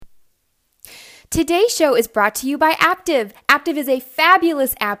Today's show is brought to you by Aptiv. Aptiv is a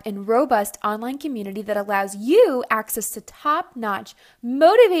fabulous app and robust online community that allows you access to top-notch,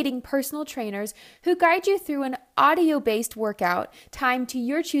 motivating personal trainers who guide you through an audio-based workout timed to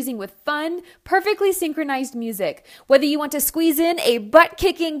your choosing with fun, perfectly synchronized music. Whether you want to squeeze in a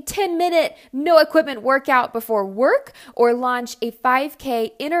butt-kicking 10-minute no-equipment workout before work or launch a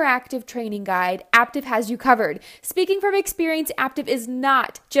 5K interactive training guide, Aptiv has you covered. Speaking from experience, Aptiv is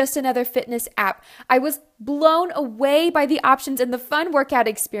not just another fitness app. I was blown away by the options and the fun workout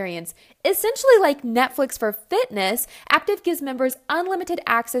experience. Essentially like Netflix for fitness, Aptiv gives members unlimited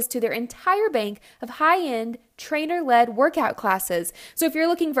access to their entire bank of high-end, trainer-led workout classes. So if you're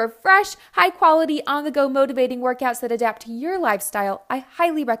looking for fresh, high-quality, on-the-go motivating workouts that adapt to your lifestyle, I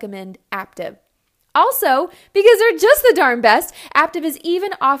highly recommend Aptiv. Also, because they're just the darn best, Aptiv is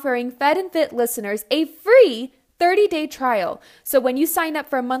even offering Fed and Fit listeners a free 30-day trial. So when you sign up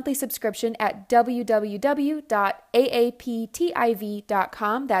for a monthly subscription at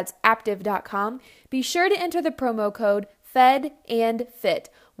www.aaptiv.com, that's aptiv.com, be sure to enter the promo code FED&FIT,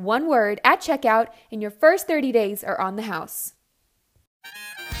 one word, at checkout, and your first 30 days are on the house.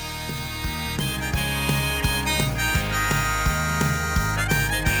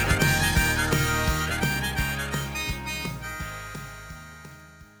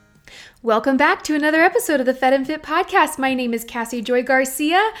 Welcome back to another episode of the Fed and Fit podcast. My name is Cassie Joy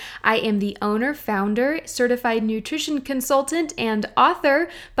Garcia. I am the owner, founder, certified nutrition consultant, and author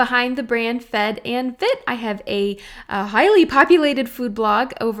behind the brand Fed and Fit. I have a highly populated food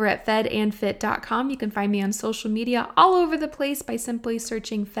blog over at fedandfit.com. You can find me on social media all over the place by simply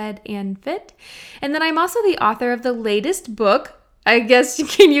searching Fed and Fit. And then I'm also the author of the latest book. I guess,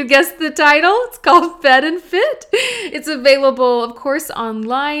 can you guess the title? It's called Fed and Fit. It's available, of course,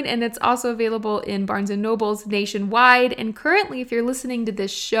 online, and it's also available in Barnes & Nobles nationwide. And currently, if you're listening to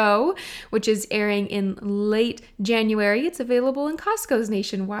this show, which is airing in late January, it's available in Costco's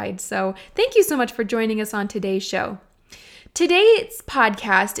nationwide. So thank you so much for joining us on today's show. Today's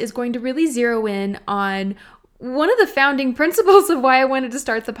podcast is going to really zero in on one of the founding principles of why I wanted to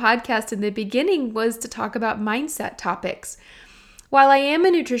start the podcast in the beginning was to talk about mindset topics. While I am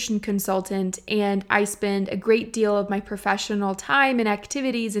a nutrition consultant and I spend a great deal of my professional time and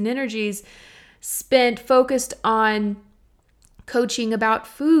activities and energies spent focused on coaching about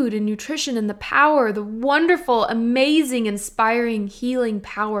food and nutrition and the power, the wonderful, amazing, inspiring, healing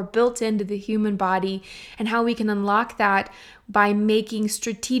power built into the human body and how we can unlock that by making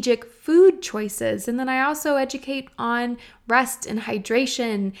strategic food choices. And then I also educate on rest and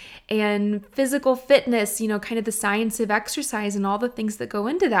hydration and physical fitness, kind of the science of exercise and all the things that go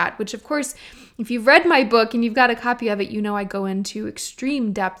into that, which of course, if you've read my book and you've got a copy of it, I go into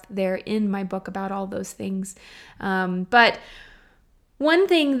extreme depth there in my book about all those things. But one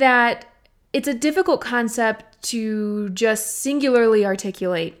thing that it's a difficult concept to just singularly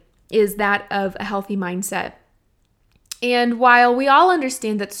articulate is that of a healthy mindset. And while we all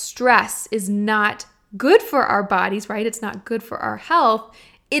understand that stress is not good for our bodies, right? It's not good for our health.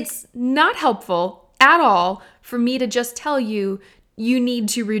 It's not helpful at all for me to just tell you, you need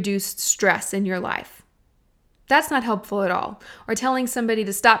to reduce stress in your life. That's not helpful at all. Or telling somebody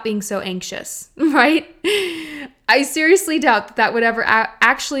to stop being so anxious, right? I seriously doubt that would ever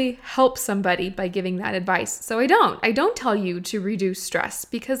actually help somebody by giving that advice. So I don't tell you to reduce stress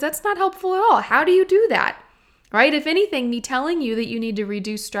because that's not helpful at all. How do you do that? Right? If anything, me telling you that you need to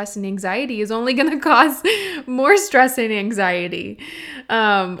reduce stress and anxiety is only going to cause more stress and anxiety,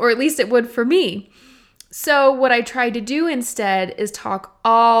 or at least it would for me. So what I try to do instead is talk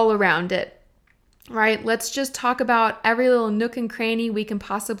all around it, right? Let's just talk about every little nook and cranny we can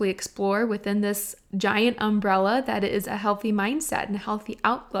possibly explore within this giant umbrella that is a healthy mindset and a healthy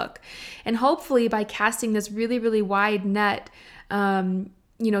outlook. And hopefully by casting this really, really wide net,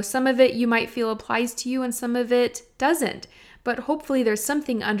 some of it you might feel applies to you and some of it doesn't. But hopefully there's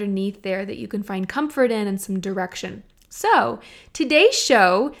something underneath there that you can find comfort in and some direction. So today's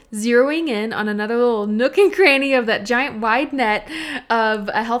show, zeroing in on another little nook and cranny of that giant wide net of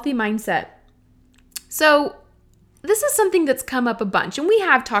a healthy mindset. So this is something that's come up a bunch, and we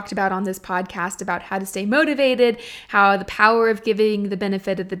have talked about on this podcast about how to stay motivated, how the power of giving the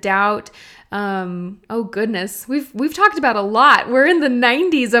benefit of the doubt. Oh goodness, we've talked about a lot. We're in the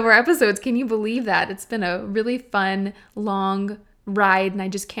 90s of our episodes. Can you believe that? It's been a really fun, long ride, and I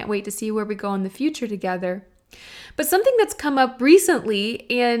just can't wait to see where we go in the future together. But something that's come up recently,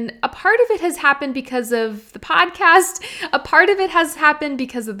 and a part of it has happened because of the podcast, a part of it has happened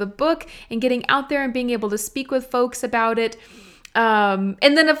because of the book and getting out there and being able to speak with folks about it, And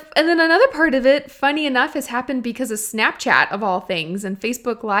then another part of it, funny enough, has happened because of Snapchat of all things and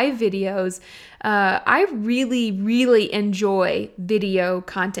Facebook Live videos. I really, really enjoy video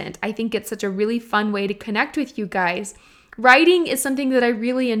content. I think it's such a really fun way to connect with you guys. Writing is something that I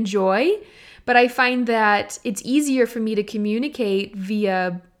really enjoy, but I find that it's easier for me to communicate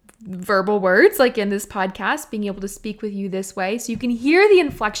via verbal words, like in this podcast, being able to speak with you this way, so you can hear the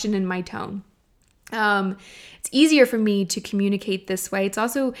inflection in my tone. It's easier for me to communicate this way. It's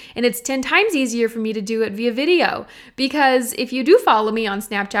also, and it's 10 times easier for me to do it via video, because if you do follow me on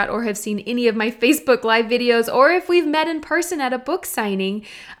Snapchat or have seen any of my Facebook Live videos, or if we've met in person at a book signing,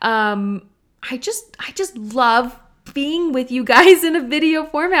 I just love being with you guys in a video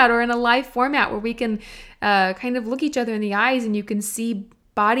format or in a live format where we can kind of look each other in the eyes and you can see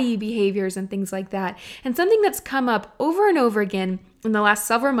body behaviors and things like that. And something that's come up over and over again in the last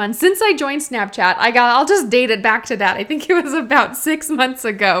several months since I joined Snapchat, I'll just date it back to that. I think it was about 6 months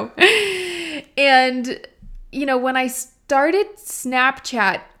ago. And, when I started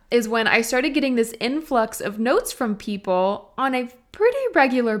Snapchat is when I started getting this influx of notes from people on a pretty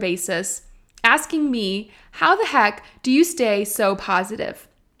regular basis asking me, how the heck do you stay so positive?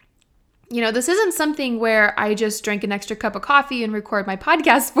 This isn't something where I just drink an extra cup of coffee and record my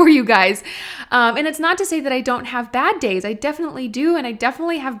podcast for you guys. And it's not to say that I don't have bad days. I definitely do. And I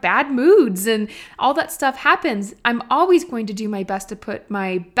definitely have bad moods and all that stuff happens. I'm always going to do my best to put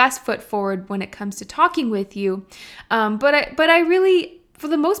my best foot forward when it comes to talking with you. But I really, for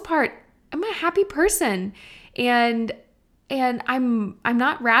the most part, I'm a happy person. And I'm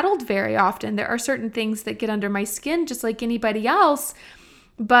not rattled very often. There are certain things that get under my skin just like anybody else.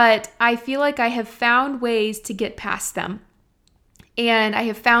 But I feel like I have found ways to get past them. And I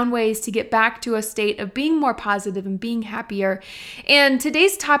have found ways to get back to a state of being more positive and being happier. And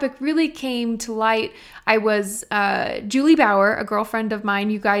today's topic really came to light. I was Julie Bauer, a girlfriend of mine.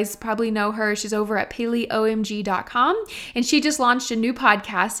 You guys probably know her. She's over at PaleyOMG.com. And she just launched a new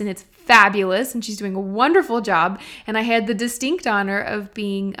podcast, and it's fabulous. And she's doing a wonderful job. And I had the distinct honor of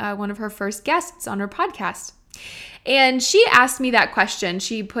being one of her first guests on her podcast. And she asked me that question.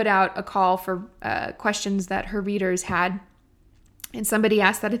 She put out a call for questions that her readers had. And somebody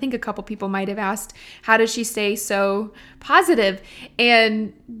asked that. I think a couple people might have asked, how does she stay so positive?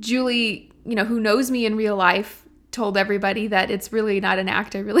 And Julie, who knows me in real life, told everybody that it's really not an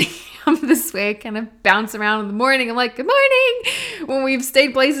act. I really am this way. I kind of bounce around in the morning. I'm like, good morning. When we've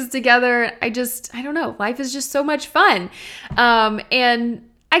stayed places together, I don't know. Life is just so much fun. And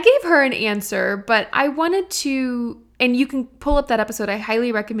I gave her an answer, but I wanted to, and you can pull up that episode. I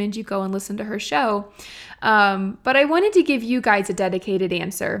highly recommend you go and listen to her show. But I wanted to give you guys a dedicated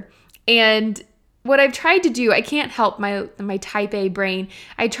answer. And what I've tried to do, I can't help my type A brain.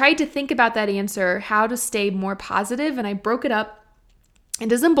 I tried to think about that answer, how to stay more positive, and I broke it up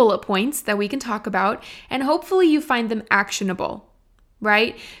into some bullet points that we can talk about, and hopefully you find them actionable,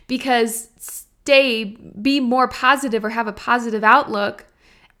 right? Because be more positive or have a positive outlook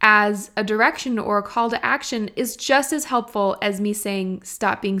as a direction or a call to action is just as helpful as me saying,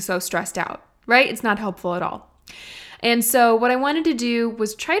 stop being so stressed out, right? It's not helpful at all. And so what I wanted to do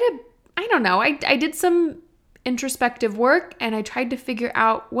was try to, I did some introspective work, and I tried to figure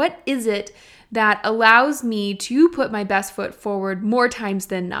out what is it that allows me to put my best foot forward more times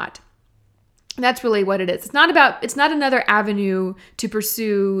than not. That's really what it is. It's not another avenue to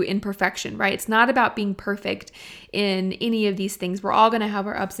pursue imperfection, right? It's not about being perfect in any of these things. We're all going to have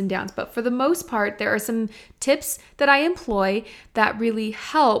our ups and downs. But for the most part, there are some tips that I employ that really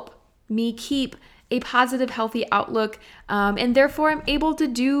help me keep a positive, healthy outlook. And therefore, I'm able to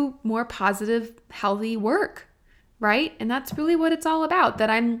do more positive, healthy work, right? And that's really what it's all about, that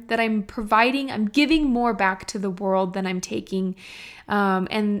I'm providing, I'm giving more back to the world than I'm taking.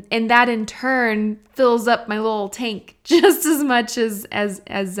 And that in turn fills up my little tank just as much as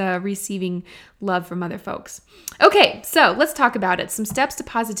receiving love from other folks. Okay, so let's talk about it. Some steps to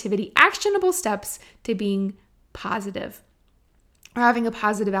positivity, actionable steps to being positive or having a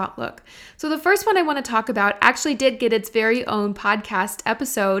positive outlook. So the first one I want to talk about actually did get its very own podcast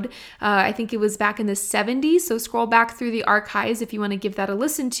episode. I think it was back in the 70s. So scroll back through the archives if you want to give that a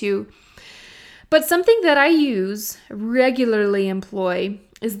listen to. But something that I regularly employ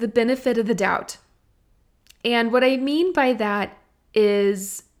is the benefit of the doubt. And what I mean by that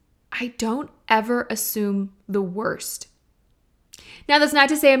is I don't ever assume the worst. Now, that's not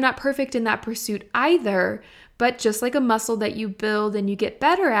to say I'm not perfect in that pursuit either, but just like a muscle that you build and you get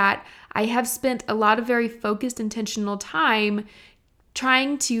better at, I have spent a lot of very focused, intentional time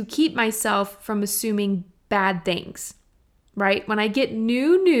trying to keep myself from assuming bad things, right? When I get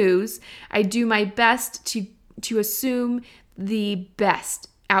new news, I do my best to assume the best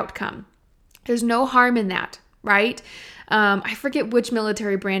outcome. There's no harm in that, right? I forget which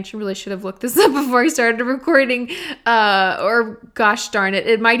military branch. I really should have looked this up before I started recording. Or gosh darn it,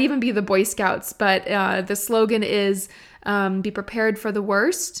 it might even be the Boy Scouts. But the slogan is be prepared for the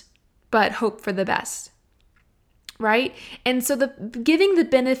worst, but hope for the best. Right? And so giving the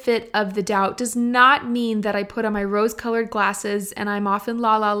benefit of the doubt does not mean that I put on my rose-colored glasses and I'm off in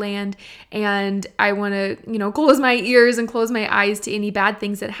la la land and I want to, close my ears and close my eyes to any bad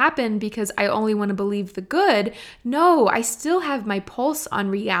things that happen because I only want to believe the good. No, I still have my pulse on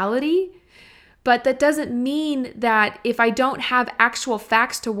reality, but that doesn't mean that if I don't have actual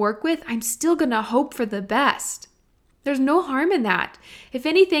facts to work with, I'm still going to hope for the best. There's no harm in that. If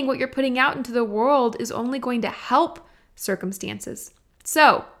anything, what you're putting out into the world is only going to help circumstances.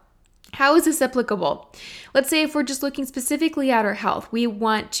 So, how is this applicable? Let's say if we're just looking specifically at our health, we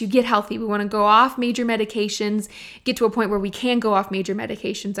want to get healthy. We want to go off major medications, get to a point where we can go off major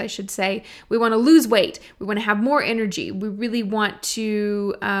medications, I should say. We want to lose weight. We want to have more energy. We really want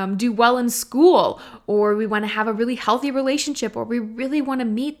to do well in school, or we want to have a really healthy relationship, or we really want to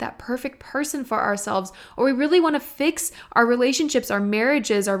meet that perfect person for ourselves, or we really want to fix our relationships, our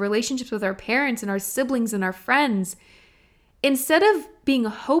marriages, our relationships with our parents and our siblings and our friends. Instead of being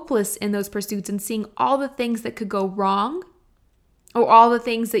hopeless in those pursuits and seeing all the things that could go wrong, or all the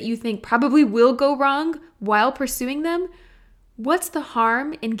things that you think probably will go wrong while pursuing them, what's the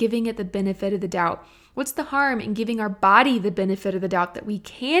harm in giving it the benefit of the doubt? What's the harm in giving our body the benefit of the doubt that we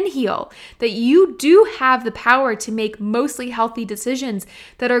can heal, that you do have the power to make mostly healthy decisions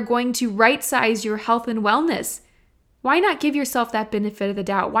that are going to right-size your health and wellness? Why not give yourself that benefit of the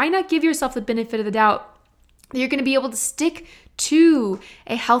doubt? Why not give yourself the benefit of the doubt that you're going to be able to stick to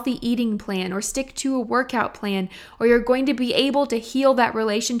a healthy eating plan or stick to a workout plan, or you're going to be able to heal that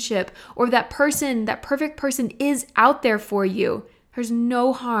relationship, or that person, that perfect person is out there for you. There's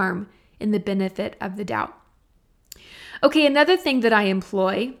no harm in the benefit of the doubt. Okay, another thing that I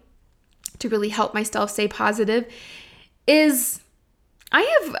employ to really help myself stay positive is I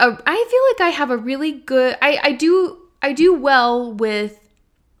feel like I have a really good, I do well with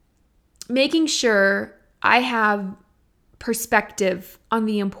making sure I have perspective on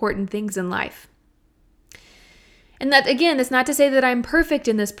the important things in life. And that, again, that's not to say that I'm perfect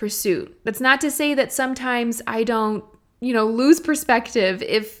in this pursuit. That's not to say that sometimes I don't, lose perspective.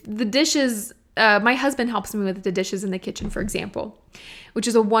 If the dishes, my husband helps me with the dishes in the kitchen, for example, which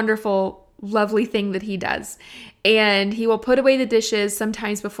is a wonderful, lovely thing that he does. And he will put away the dishes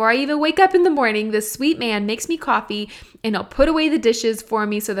sometimes before I even wake up in the morning. This sweet man makes me coffee and he'll put away the dishes for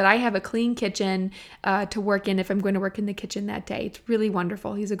me so that I have a clean kitchen to work in if I'm going to work in the kitchen that day. It's really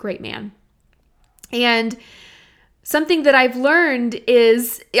wonderful. He's a great man. And something that I've learned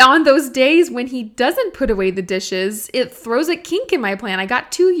is on those days when he doesn't put away the dishes, it throws a kink in my plan. I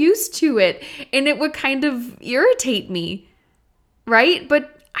got too used to it and it would kind of irritate me, right?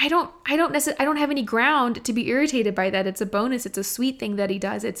 But I don't have any ground to be irritated by that. It's a bonus. It's a sweet thing that he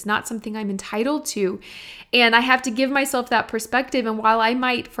does. It's not something I'm entitled to. And I have to give myself that perspective. And while I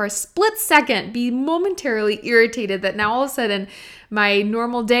might for a split second be momentarily irritated that now all of a sudden my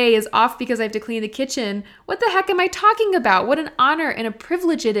normal day is off because I have to clean the kitchen, what the heck am I talking about? What an honor and a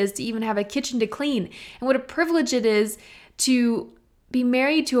privilege it is to even have a kitchen to clean. And what a privilege it is to be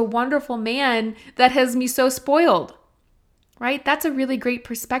married to a wonderful man that has me so spoiled. Right? That's a really great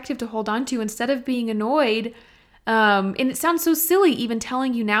perspective to hold on to instead of being annoyed. And it sounds so silly even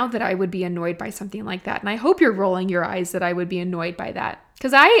telling you now that I would be annoyed by something like that. And I hope you're rolling your eyes that I would be annoyed by that.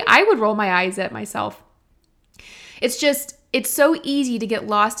 Because I would roll my eyes at myself. It's so easy to get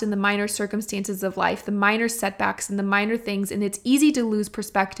lost in the minor circumstances of life, the minor setbacks and the minor things. And it's easy to lose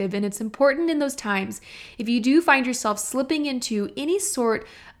perspective. And it's important in those times, if you do find yourself slipping into any sort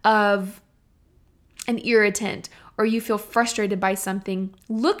of an irritant, or you feel frustrated by something,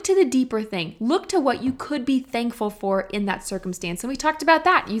 look to the deeper thing. Look to what you could be thankful for in that circumstance. And we talked about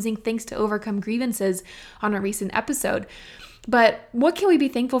that, using things to overcome grievances on a recent episode. But what can we be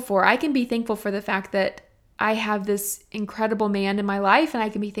thankful for? I can be thankful for the fact that I have this incredible man in my life, and I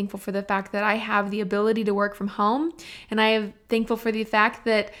can be thankful for the fact that I have the ability to work from home, and I am thankful for the fact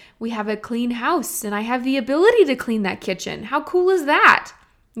that we have a clean house, and I have the ability to clean that kitchen. How cool is that?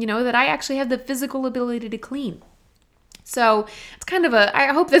 That I actually have the physical ability to clean. So it's kind of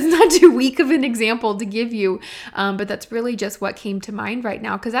I hope that's not too weak of an example to give you, but that's really just what came to mind right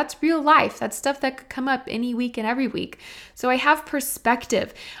now, because that's real life. That's stuff that could come up any week and every week. So I have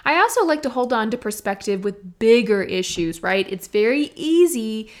perspective. I also like to hold on to perspective with bigger issues, right? It's very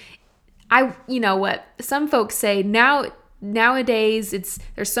easy. Some folks say now nowadays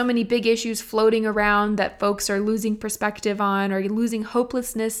there's so many big issues floating around that folks are losing perspective on, or losing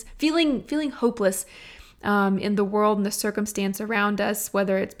hopelessness, feeling hopeless in the world and the circumstance around us,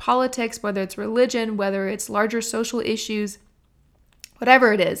 whether it's politics, whether it's religion, whether it's larger social issues,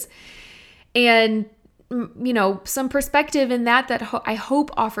 whatever it is. And some perspective in that I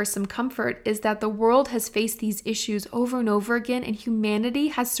hope offers some comfort is that the world has faced these issues over and over again, and humanity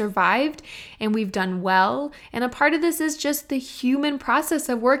has survived, and we've done well. And a part of this is just the human process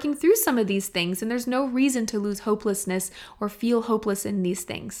of working through some of these things. And there's no reason to lose hopelessness or feel hopeless in these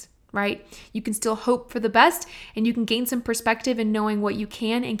things, right? You can still hope for the best, and you can gain some perspective in knowing what you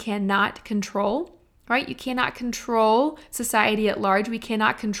can and cannot control. Right? You cannot control society at large. We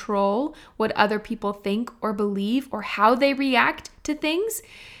cannot control what other people think or believe or how they react to things.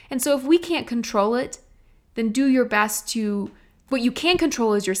 And so if we can't control it, then do your best to, what you can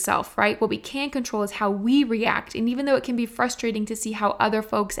control is yourself, right? What we can control is how we react. And even though it can be frustrating to see how other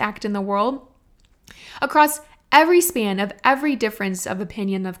folks act in the world, across every span of every difference of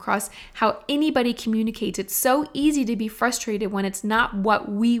opinion, across how anybody communicates, it's so easy to be frustrated when it's not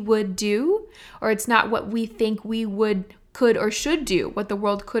what we would do, or it's not what we think we could or should do, what the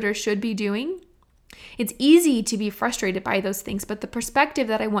world could or should be doing. It's easy to be frustrated by those things, but the perspective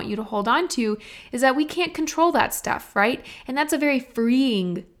that I want you to hold on to is that we can't control that stuff, right? And that's a very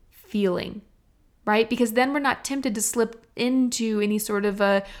freeing feeling, right? Because then we're not tempted to slip into any sort of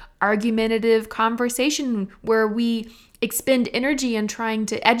a argumentative conversation where we expend energy in trying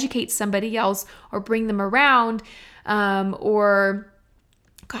to educate somebody else or bring them around, or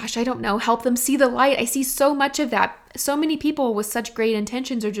help them see the light. I see so much of that. So many people with such great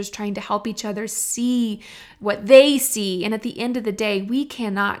intentions are just trying to help each other see what they see. And at the end of the day, we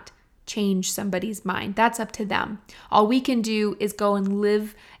cannot change somebody's mind. That's up to them. All we can do is go and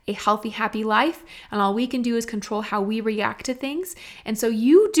live a healthy, happy life. And all we can do is control how we react to things. And so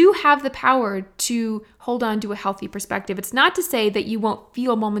you do have the power to hold on to a healthy perspective. It's not to say that you won't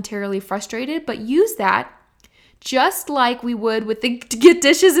feel momentarily frustrated, but use that just like we would to get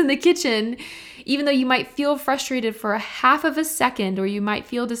dishes in the kitchen. Even though you might feel frustrated for a half of a second, or you might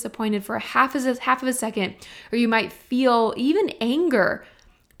feel disappointed for a half of a second, or you might feel even anger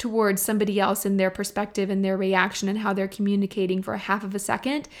towards somebody else and their perspective and their reaction and how they're communicating for a half of a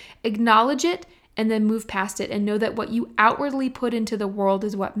second, acknowledge it and then move past it, and know that what you outwardly put into the world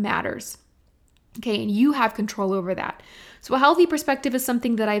is what matters. Okay, and you have control over that. So a healthy perspective is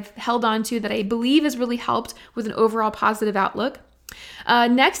something that I've held on to that I believe has really helped with an overall positive outlook.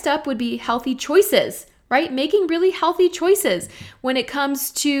 Next up would be healthy choices, right? Making really healthy choices when it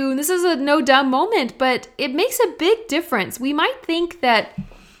comes to, this is a no dumb moment, but it makes a big difference. We might think that,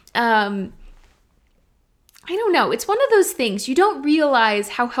 I don't know, it's one of those things, you don't realize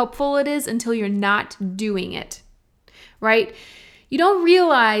how helpful it is until you're not doing it, right? You don't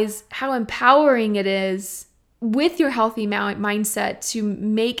realize how empowering it is with your healthy mindset to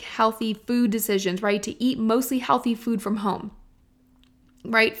make healthy food decisions, right? To eat mostly healthy food from home,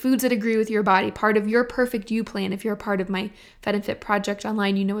 right? Foods that agree with your body, part of your perfect you plan. If you're a part of my Fed and Fit project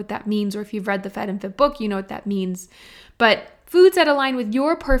online, you know what that means. Or if you've read the Fed and Fit book, you know what that means. But foods that align with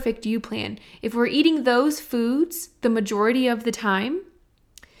your perfect you plan, if we're eating those foods the majority of the time,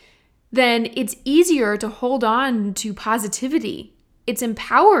 then it's easier to hold on to positivity. It's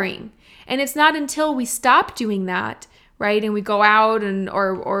empowering. And it's not until we stop doing that, right? And we go out and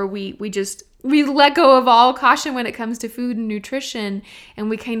or we let go of all caution when it comes to food and nutrition, and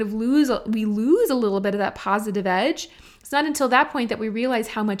we kind of lose a little bit of that positive edge. It's not until that point that we realize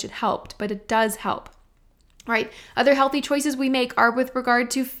how much it helped, but it does help. Right? Other healthy choices we make are with regard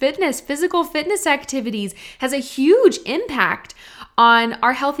to fitness. Physical fitness activities has a huge impact on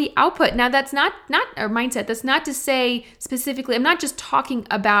our healthy output. Now, that's not our mindset. That's not to say specifically, I'm not just talking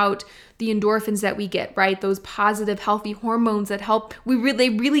about the endorphins that we get, right? Those positive, healthy hormones that help. They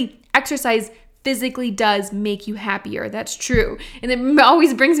really exercise physically does make you happier. That's true. And it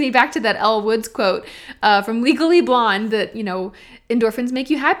always brings me back to that Elle Woods quote from Legally Blonde that, endorphins make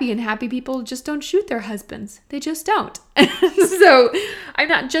you happy, and happy people just don't shoot their husbands. They just don't. So I'm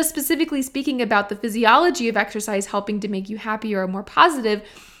not just specifically speaking about the physiology of exercise helping to make you happier or more positive,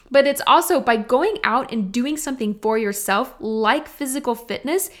 but it's also by going out and doing something for yourself, like physical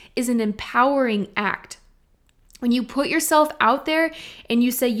fitness, is an empowering act. When you put yourself out there and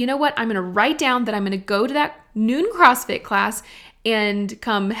you say, you know what, I'm going to write down that I'm going to go to that noon CrossFit class, and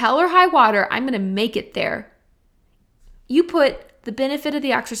come hell or high water, I'm going to make it there. You put the benefit of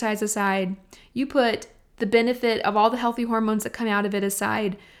the exercise aside. You put the benefit of all the healthy hormones that come out of it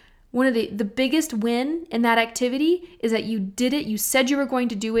aside. One of the biggest win in that activity is that you did it. You said you were going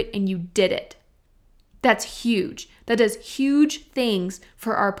to do it, and you did it. That's huge. That does huge things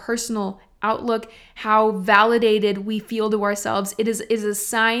for our personal outlook, how validated we feel to ourselves. It is a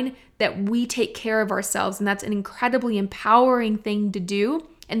sign that we take care of ourselves, and that's an incredibly empowering thing to do,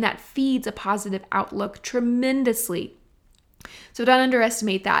 and that feeds a positive outlook tremendously. So don't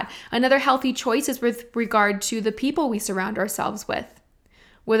underestimate that. Another healthy choice is with regard to the people we surround ourselves with,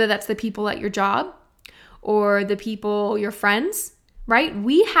 whether that's the people at your job or the people, your friends, right?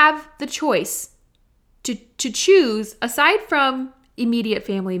 We have the choice to choose, aside from immediate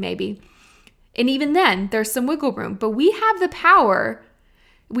family maybe. And even then, there's some wiggle room. But we have the power,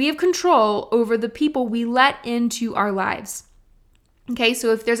 we have control over the people we let into our lives. Okay,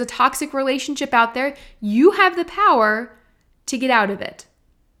 so if there's a toxic relationship out there, you have the power to get out of it.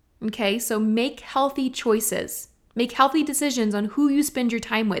 Okay, so make healthy choices. Make healthy decisions on who you spend your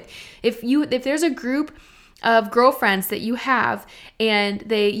time with. If there's a group of girlfriends that you have and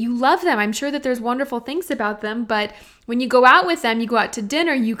you love them, I'm sure that there's wonderful things about them, but when you go out with them, you go out to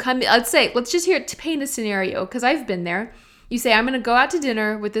dinner, let's just paint a scenario, because I've been there. You say, I'm going to go out to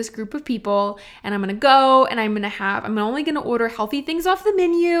dinner with this group of people, and I'm going to go and I'm only going to order healthy things off the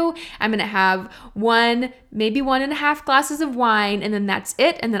menu. I'm going to have maybe 1.5 glasses of wine, and then that's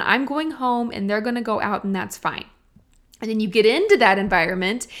it. And then I'm going home and they're going to go out, and that's fine. And then you get into that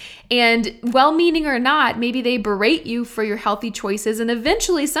environment, and well-meaning or not, maybe they berate you for your healthy choices. And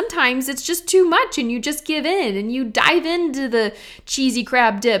eventually, sometimes it's just too much and you just give in and you dive into the cheesy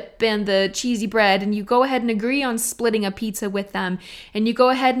crab dip and the cheesy bread, and you go ahead and agree on splitting a pizza with them. And you go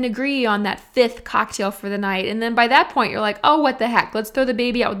ahead and agree on that 5th cocktail for the night. And then by that point, you're like, oh, what the heck? Let's throw the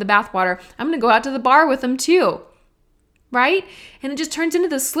baby out with the bathwater. I'm going to go out to the bar with them too. Right? And it just turns into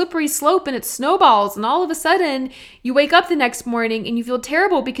this slippery slope, and it snowballs. And all of a sudden you wake up the next morning and you feel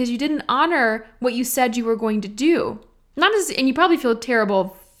terrible because you didn't honor what you said you were going to do. And you probably feel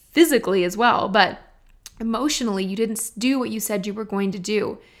terrible physically as well, but emotionally you didn't do what you said you were going to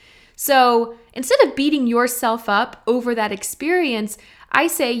do. So instead of beating yourself up over that experience, I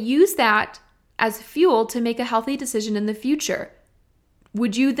say use that as fuel to make a healthy decision in the future.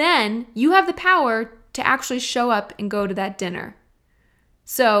 You have the power to actually show up and go to that dinner.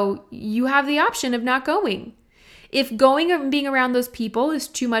 So you have the option of not going. If going and being around those people is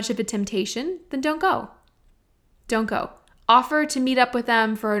too much of a temptation, then don't go. Don't go. Offer to meet up with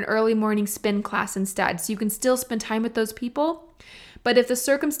them for an early morning spin class instead, so you can still spend time with those people. But if the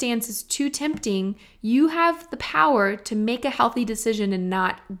circumstance is too tempting, you have the power to make a healthy decision and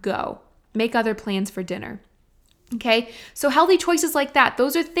not go. Make other plans for dinner. Okay, so healthy choices like that,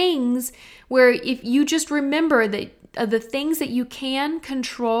 those are things where if you just remember that the things that you can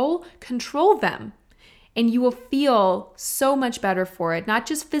control them, and you will feel so much better for it, not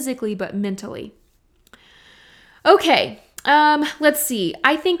just physically, but mentally. Okay, let's see.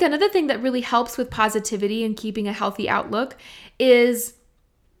 I think another thing that really helps with positivity and keeping a healthy outlook is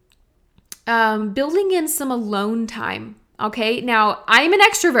building in some alone time. Okay, now I'm an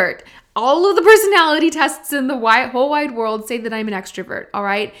extrovert. All of the personality tests in the whole wide world say that I'm an extrovert, all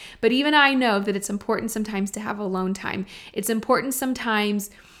right? But even I know that it's important sometimes to have alone time. It's important sometimes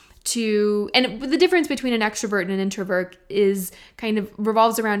and the difference between an extrovert and an introvert is kind of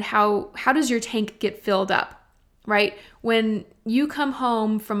revolves around how does your tank get filled up, right? When you come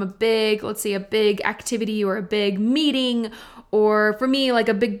home from let's say a big activity or a big meeting, or for me, like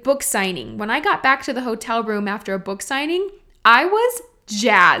a big book signing. When I got back to the hotel room after a book signing, I was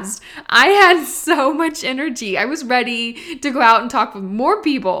jazzed. I had so much energy. I was ready to go out and talk with more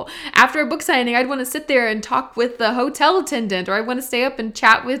people. After a book signing, I'd want to sit there and talk with the hotel attendant, or I want to stay up and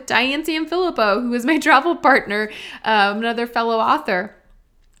chat with Diane Sanfilippo, who is my travel partner, another fellow author.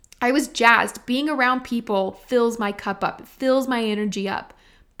 I was jazzed. Being around people fills my cup up. It fills my energy up.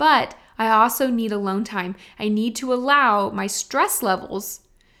 But I also need alone time. I need to allow my stress levels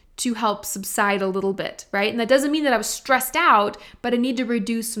to help subside a little bit, right? And that doesn't mean that I was stressed out, but I need to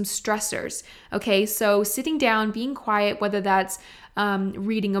reduce some stressors. Okay, so sitting down, being quiet, whether that's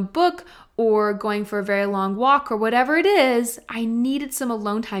reading a book or going for a very long walk or whatever it is, I needed some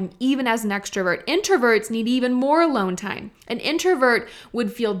alone time, even as an extrovert. Introverts need even more alone time. An introvert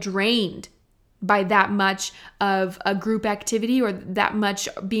would feel drained by that much of a group activity or that much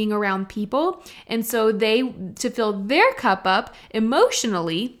being around people. And so to fill their cup up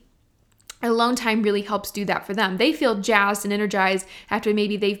emotionally, alone time really helps do that for them. They feel jazzed and energized after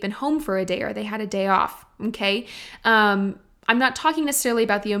maybe they've been home for a day or they had a day off, okay? I'm not talking necessarily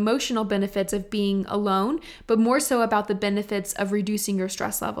about the emotional benefits of being alone, but more so about the benefits of reducing your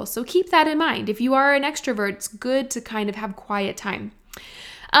stress levels. So keep that in mind. If you are an extrovert, it's good to kind of have quiet time.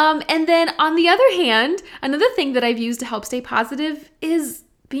 And then on the other hand, another thing that I've used to help stay positive is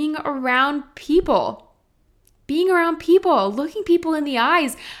being around people. being around people, looking people in the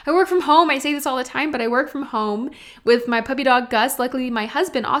eyes. I work from home. I say this all the time, but I work from home with my puppy dog, Gus. Luckily, my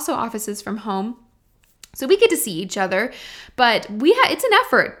husband also offices from home. So we get to see each other, but it's an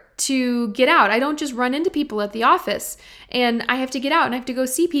effort to get out. I don't just run into people at the office, and I have to get out and I have to go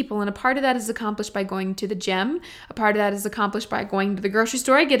see people. And a part of that is accomplished by going to the gym. A part of that is accomplished by going to the grocery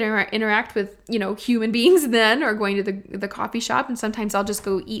store. I get to interact with, human beings then, or going to the coffee shop. And sometimes I'll just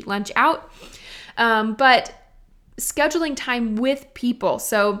go eat lunch out. But scheduling time with people.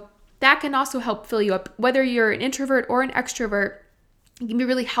 So that can also help fill you up. Whether you're an introvert or an extrovert, it can be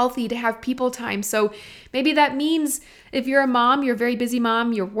really healthy to have people time. So maybe that means if you're a mom, you're a very busy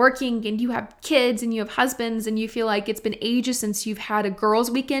mom, you're working and you have kids and you have husbands and you feel like it's been ages since you've had a girls'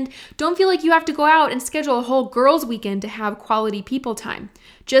 weekend, don't feel like you have to go out and schedule a whole girls' weekend to have quality people time.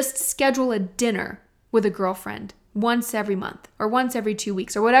 Just schedule a dinner with a girlfriend once every month or once every 2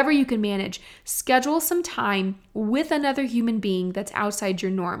 weeks or whatever you can manage. Schedule some time with another human being that's outside your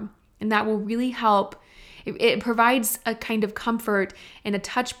norm, and that will really help. It provides a kind of comfort and a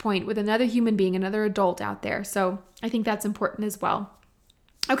touch point with another human being, another adult out there. So I think that's important as well.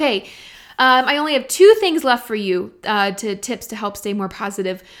 Okay, I only have 2 things left for you to tips to help stay more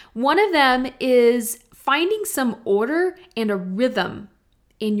positive. One of them is finding some order and a rhythm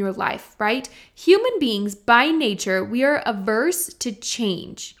in your life, right? Human beings by nature, we are averse to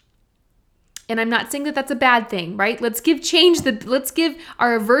change. And I'm not saying that that's a bad thing, right? Let's give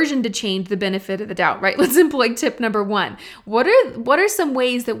our aversion to change the benefit of the doubt, right? Let's employ tip number 1. What are some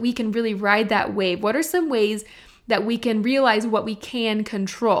ways that we can really ride that wave? What are some ways that we can realize what we can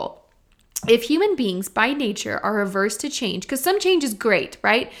control? If human beings by nature are averse to change, because some change is great,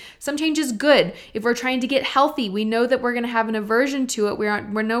 right? Some change is good. If we're trying to get healthy, we know that we're going to have an aversion to it. We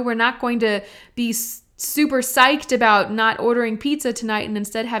know we're not going to be super psyched about not ordering pizza tonight and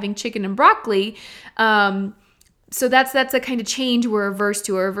instead having chicken and broccoli. So that's a kind of change we're averse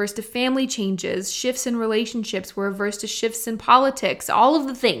to. We're averse to family changes, shifts in relationships. We're averse to shifts in politics, all of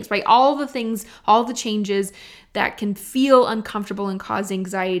the things, right? All the changes that can feel uncomfortable and cause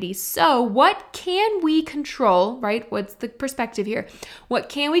anxiety. So what can we control, right? What's the perspective here? What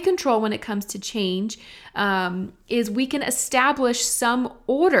can we control when it comes to change is we can establish some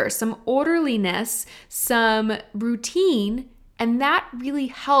order, some orderliness, some routine, and that really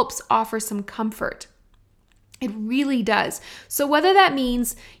helps offer some comfort. It really does. So whether that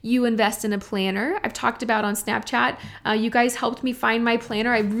means you invest in a planner, I've talked about on Snapchat, you guys helped me find my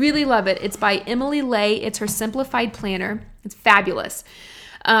planner. I really love it. It's by Emily Lay. It's her simplified planner. It's fabulous.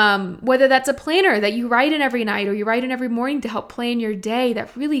 Whether that's a planner that you write in every night or you write in every morning to help plan your day,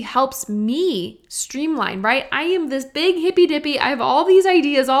 that really helps me streamline, right? I am this big hippy dippy. I have all these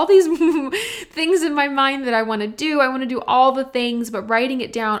ideas, all these things in my mind that I want to do. I want to do all the things, but writing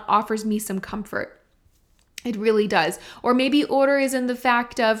it down offers me some comfort. It really does. Or maybe order is in the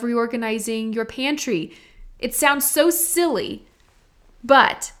fact of reorganizing your pantry. It sounds so silly,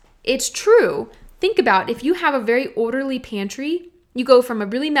 but it's true. Think about if you have a very orderly pantry, you go from a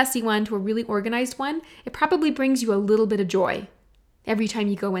really messy one to a really organized one, it probably brings you a little bit of joy every time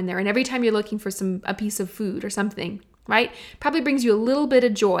you go in there and every time you're looking for a piece of food or something, right? Probably brings you a little bit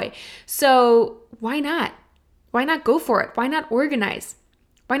of joy. So why not? Why not go for it? Why not organize?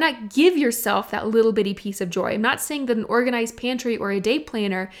 Why not give yourself that little bitty piece of joy? I'm not saying that an organized pantry or a day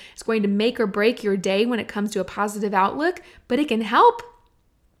planner is going to make or break your day when it comes to a positive outlook, but it can help.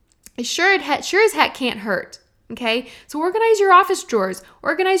 It sure as heck can't hurt. Okay, so organize your office drawers,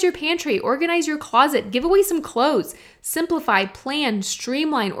 organize your pantry, organize your closet, give away some clothes, simplify, plan,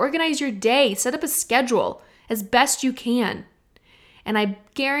 streamline, organize your day, set up a schedule as best you can. And I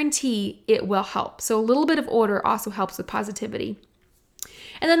guarantee it will help. So a little bit of order also helps with positivity.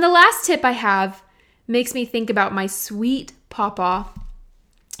 And then the last tip I have makes me think about my sweet papa.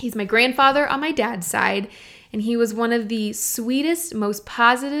 He's my grandfather on my dad's side, and he was one of the sweetest, most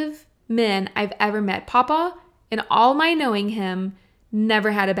positive men I've ever met. Papa, in all my knowing him, never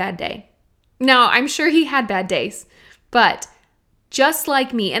had a bad day. Now, I'm sure he had bad days, but just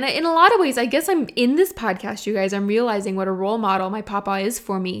like me, and in a lot of ways, I guess I'm in this podcast, you guys, I'm realizing what a role model my papa is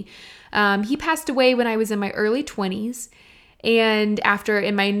for me. He passed away when I was in my early 20s. And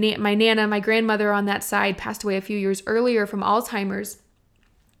my Nana, my grandmother on that side, passed away a few years earlier from Alzheimer's.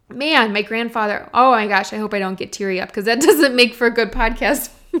 Man, my grandfather, oh my gosh, I hope I don't get teary up because that doesn't make for a good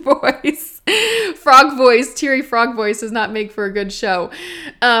podcast voice. Frog voice, teary frog voice does not make for a good show.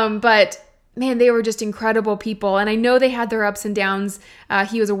 But man, they were just incredible people. And I know they had their ups and downs.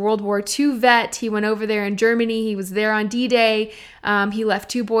 He was a World War II vet. He went over there in Germany. He was there on D-Day. He left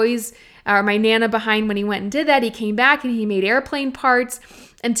 2 boys, my Nana behind when he went and did that. He came back and he made airplane parts.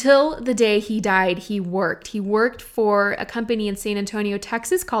 Until the day he died, he worked. He worked for a company in San Antonio,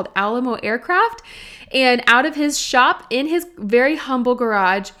 Texas called Alamo Aircraft. And out of his shop in his very humble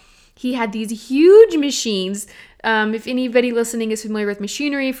garage, he had these huge machines. If anybody listening is familiar with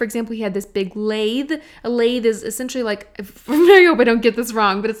machinery, for example, he had this big lathe. A lathe is essentially like, I hope I don't get this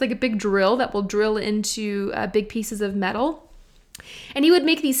wrong, but it's like a big drill that will drill into big pieces of metal. And he would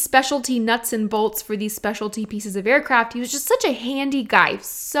make these specialty nuts and bolts for these specialty pieces of aircraft. He was just such a handy guy,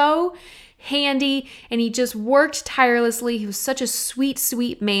 so handy, and he just worked tirelessly. He was such a sweet,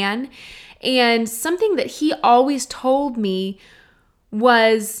 sweet man. And something that he always told me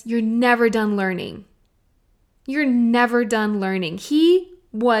was, you're never done learning. You're never done learning. He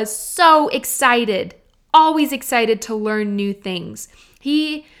was so excited, always excited to learn new things.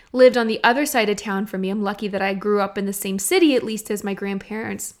 He lived on the other side of town from me. I'm lucky that I grew up in the same city, at least as my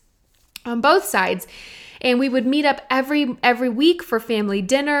grandparents on both sides. And we would meet up every week for family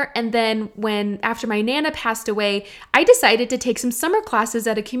dinner. And then after my Nana passed away, I decided to take some summer classes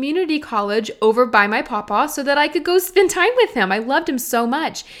at a community college over by my papa so that I could go spend time with him. I loved him so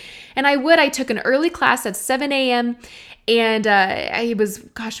much. And I took an early class at 7 a.m. And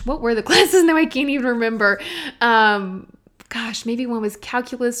what were the classes? Now I can't even remember. Maybe one was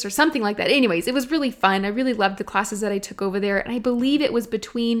calculus or something like that. Anyways, it was really fun. I really loved the classes that I took over there. And I believe it was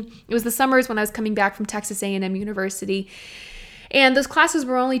the summers when I was coming back from Texas A&M University. And those classes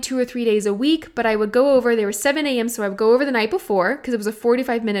were only 2 or 3 days a week, but I would go over, they were 7 a.m. So I would go over the night before because it was a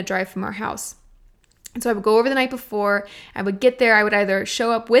 45-minute drive from our house. And so I would go over the night before, I would get there, I would either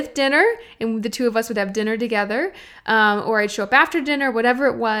show up with dinner and the two of us would have dinner together, or I'd show up after dinner, whatever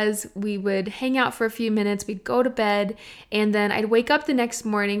it was. We would hang out for a few minutes, we'd go to bed, and then I'd wake up the next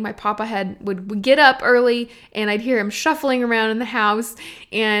morning. My papa would get up early and I'd hear him shuffling around in the house,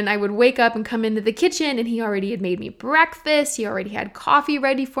 and I would wake up and come into the kitchen and he already had made me breakfast. He already had coffee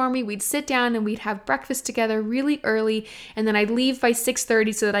ready for me. We'd sit down and we'd have breakfast together really early, and then I'd leave by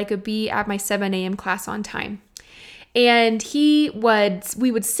 6:30 so that I could be at my 7 a.m. class on time. And we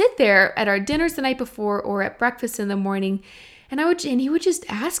would sit there at our dinners the night before or at breakfast in the morning, and he would just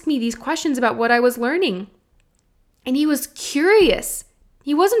ask me these questions about what I was learning. And he was curious.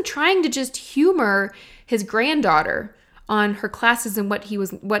 He wasn't trying to just humor his granddaughter on her classes and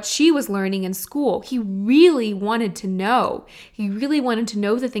what she was learning in school. He really wanted to know. He really wanted to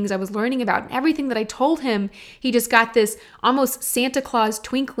know the things I was learning about. And everything that I told him, he just got this almost Santa Claus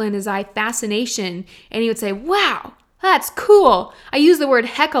twinkle in his eye fascination. And he would say, wow, that's cool. I use the word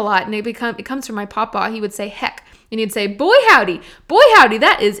heck a lot, and it comes from my papa. He would say heck. And he'd say, boy howdy,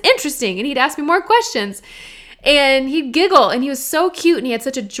 that is interesting. And he'd ask me more questions. And he'd giggle, and he was so cute, and he had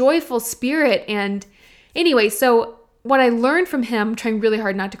such a joyful spirit. And anyway, so what I learned from him, I'm trying really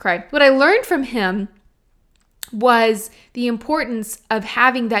hard not to cry. What I learned from him was the importance of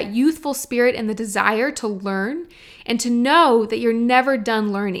having that youthful spirit and the desire to learn and to know that you're never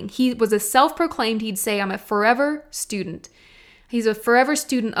done learning. He was a self-proclaimed, he'd say, I'm a forever student. He's a forever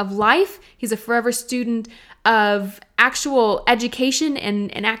student of life. He's a forever student of actual education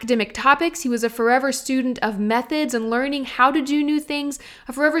and academic topics. He was a forever student of methods and learning how to do new things,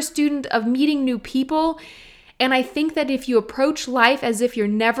 a forever student of meeting new people. And I think that if you approach life as if you're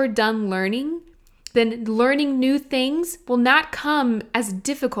never done learning, then learning new things will not come as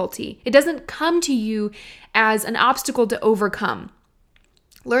difficulty. It doesn't come to you as an obstacle to overcome.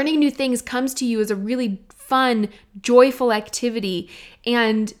 Learning new things comes to you as a really fun, joyful activity.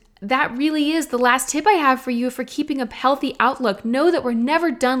 And that really is the last tip I have for you for keeping a healthy outlook. Know that we're never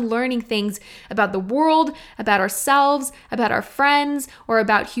done learning things about the world, about ourselves, about our friends, or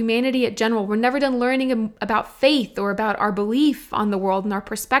about humanity in general. We're never done learning about faith or about our belief on the world and our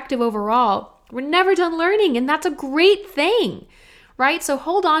perspective overall. We're never done learning, and that's a great thing, right? So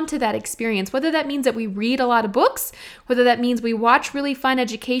hold on to that experience, whether that means that we read a lot of books, whether that means we watch really fun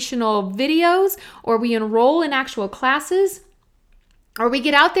educational videos, or we enroll in actual classes, or we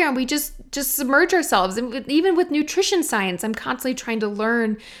get out there and we just submerge ourselves. And even with nutrition science, I'm constantly trying to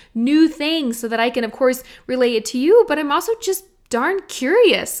learn new things so that I can, of course, relay it to you, but I'm also just darn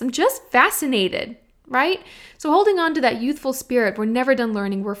curious. I'm just fascinated, right? So holding on to that youthful spirit, we're never done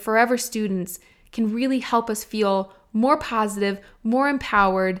learning, we're forever students, can really help us feel more positive, more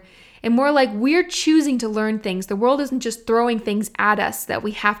empowered, and more like we're choosing to learn things. The world isn't just throwing things at us that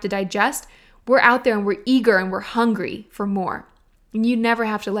we have to digest. We're out there and we're eager and we're hungry for more. And you never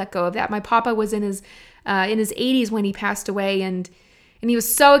have to let go of that. My papa was in his 80s when he passed away, and he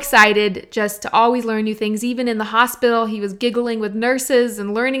was so excited just to always learn new things. Even in the hospital, he was giggling with nurses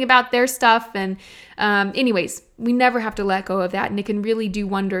and learning about their stuff. And anyways, we never have to let go of that, and it can really do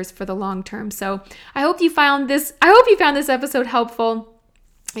wonders for the long term. So I hope you found this episode helpful.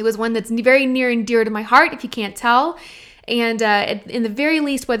 It was one that's very near and dear to my heart, if you can't tell. And in the very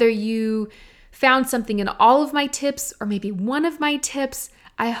least, whether you found something in all of my tips or maybe one of my tips,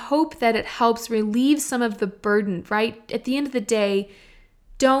 I hope that it helps relieve some of the burden, right? At the end of the day,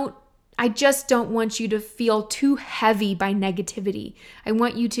 I just don't want you to feel too heavy by negativity. I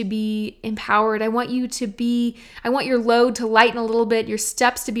want you to be empowered. I want your load to lighten a little bit, your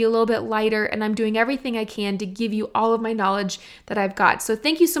steps to be a little bit lighter, and I'm doing everything I can to give you all of my knowledge that I've got. So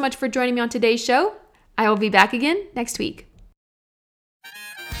thank you so much for joining me on today's show. I will be back again next week.